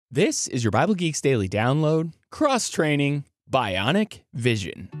This is your Bible Geeks Daily Download, Cross-Training, Bionic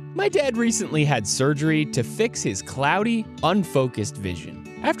Vision. My dad recently had surgery to fix his cloudy, unfocused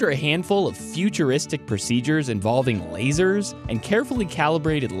vision. After a handful of futuristic procedures involving lasers and carefully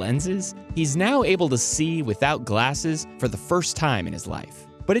calibrated lenses, he's now able to see without glasses for the first time in his life.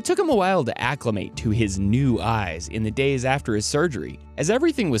 But it took him a while to acclimate to his new eyes in the days after his surgery, as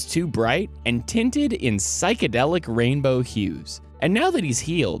everything was too bright and tinted in psychedelic rainbow hues. And now that he's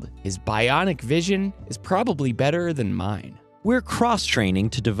healed, his bionic vision is probably better than mine. We're cross-training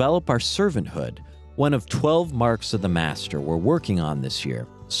to develop our servanthood, one of 12 marks of the Master we're working on this year.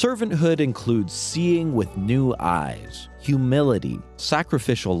 Servanthood includes seeing with new eyes, humility,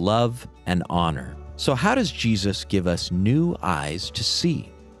 sacrificial love, and honor. So how does Jesus give us new eyes to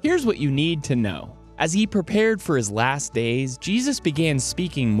see? Here's what you need to know. As he prepared for his last days, Jesus began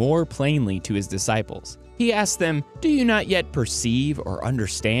speaking more plainly to his disciples. He asked them, "Do you not yet perceive or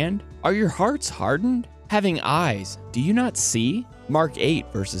understand? Are your hearts hardened? Having eyes, do you not see?" Mark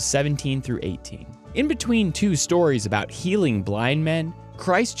 8, verses 17 through 18. In between two stories about healing blind men,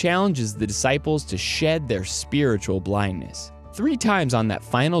 Christ challenges the disciples to shed their spiritual blindness. 3 times on that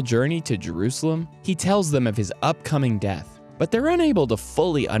final journey to Jerusalem, he tells them of his upcoming death, but they're unable to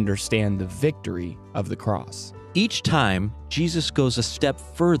fully understand the victory of the cross. Each time, Jesus goes a step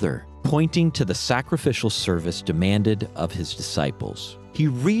further, pointing to the sacrificial service demanded of his disciples. He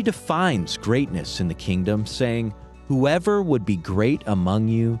redefines greatness in the kingdom, saying, "Whoever would be great among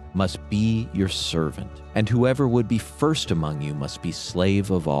you must be your servant, and whoever would be first among you must be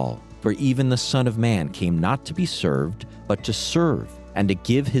slave of all. For even the Son of Man came not to be served, but to serve, and to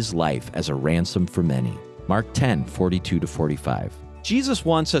give his life as a ransom for many." Mark 10, 42-45. Jesus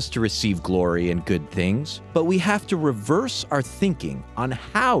wants us to receive glory and good things, but we have to reverse our thinking on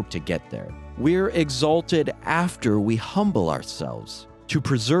how to get there. We're exalted after we humble ourselves. To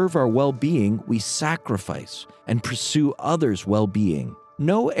preserve our well-being, we sacrifice and pursue others' well-being.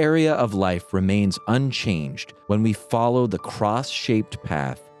 No area of life remains unchanged when we follow the cross-shaped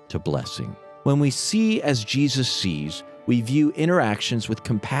path to blessing. When we see as Jesus sees, we view interactions with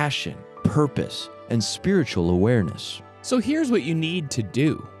compassion, purpose, and spiritual awareness. So here's what you need to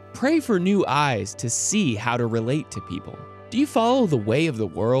do. Pray for new eyes to see how to relate to people. Do you follow the way of the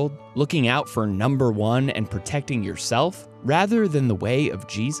world, looking out for number one and protecting yourself, rather than the way of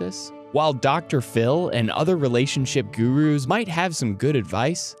Jesus? While Dr. Phil and other relationship gurus might have some good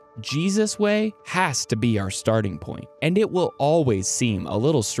advice, Jesus' way has to be our starting point, and it will always seem a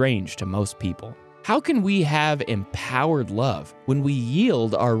little strange to most people. How can we have empowered love when we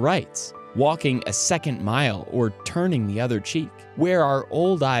yield our rights? Walking a second mile or turning the other cheek. Where our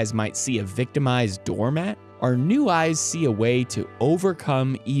old eyes might see a victimized doormat, our new eyes see a way to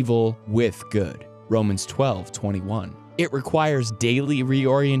overcome evil with good. Romans 12:21. It requires daily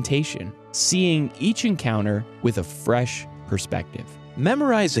reorientation, seeing each encounter with a fresh perspective.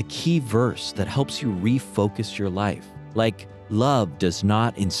 Memorize a key verse that helps you refocus your life, like love does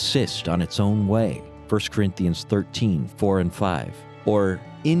not insist on its own way, 1 Corinthians 13, 4 and 5. Or,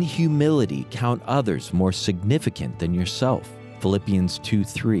 in humility, count others more significant than yourself, Philippians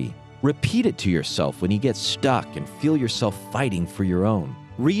 2:3. Repeat it to yourself when you get stuck and feel yourself fighting for your own.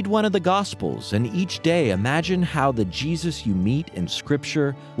 Read one of the Gospels, and each day imagine how the Jesus you meet in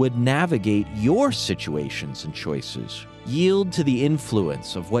Scripture would navigate your situations and choices. Yield to the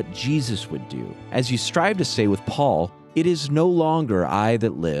influence of what Jesus would do. As you strive to say with Paul, "It is no longer I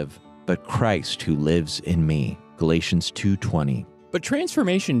that live, but Christ who lives in me," Galatians 2:20. But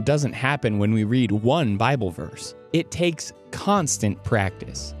transformation doesn't happen when we read one Bible verse. It takes constant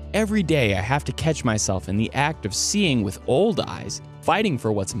practice. Every day I have to catch myself in the act of seeing with old eyes, fighting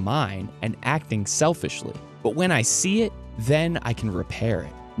for what's mine, and acting selfishly. But when I see it, then I can repair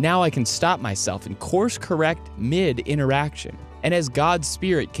it. Now I can stop myself and course correct mid-interaction. And as God's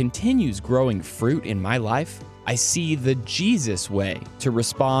Spirit continues growing fruit in my life, I see the Jesus way to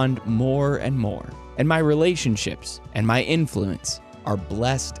respond more and more. And my relationships and my influence are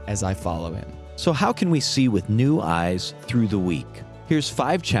blessed as I follow him. So how can we see with new eyes through the week? Here's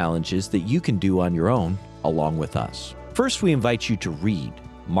 5 challenges that you can do on your own along with us. First, we invite you to read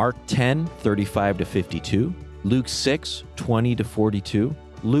Mark 10, 35-52, Luke 6, 20-42,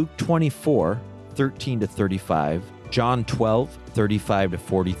 Luke 24, 13-35, John 12,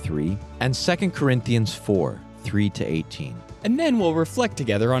 35-43, and 2 Corinthians 4, 3-18. And then we'll reflect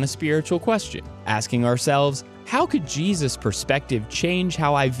together on a spiritual question, asking ourselves, how could Jesus' perspective change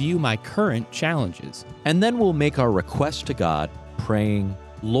how I view my current challenges? And then we'll make our request to God, praying,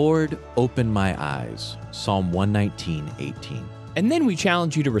 "Lord, open my eyes," Psalm 119:18. And then we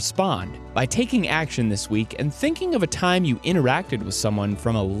challenge you to respond by taking action this week and thinking of a time you interacted with someone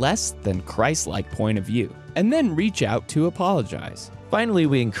from a less than Christ-like point of view, and then reach out to apologize. Finally,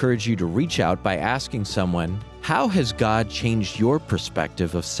 we encourage you to reach out by asking someone, how has God changed your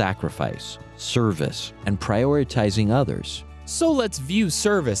perspective of sacrifice, service, and prioritizing others? So let's view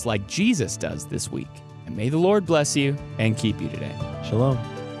service like Jesus does this week. And may the Lord bless you and keep you today. Shalom.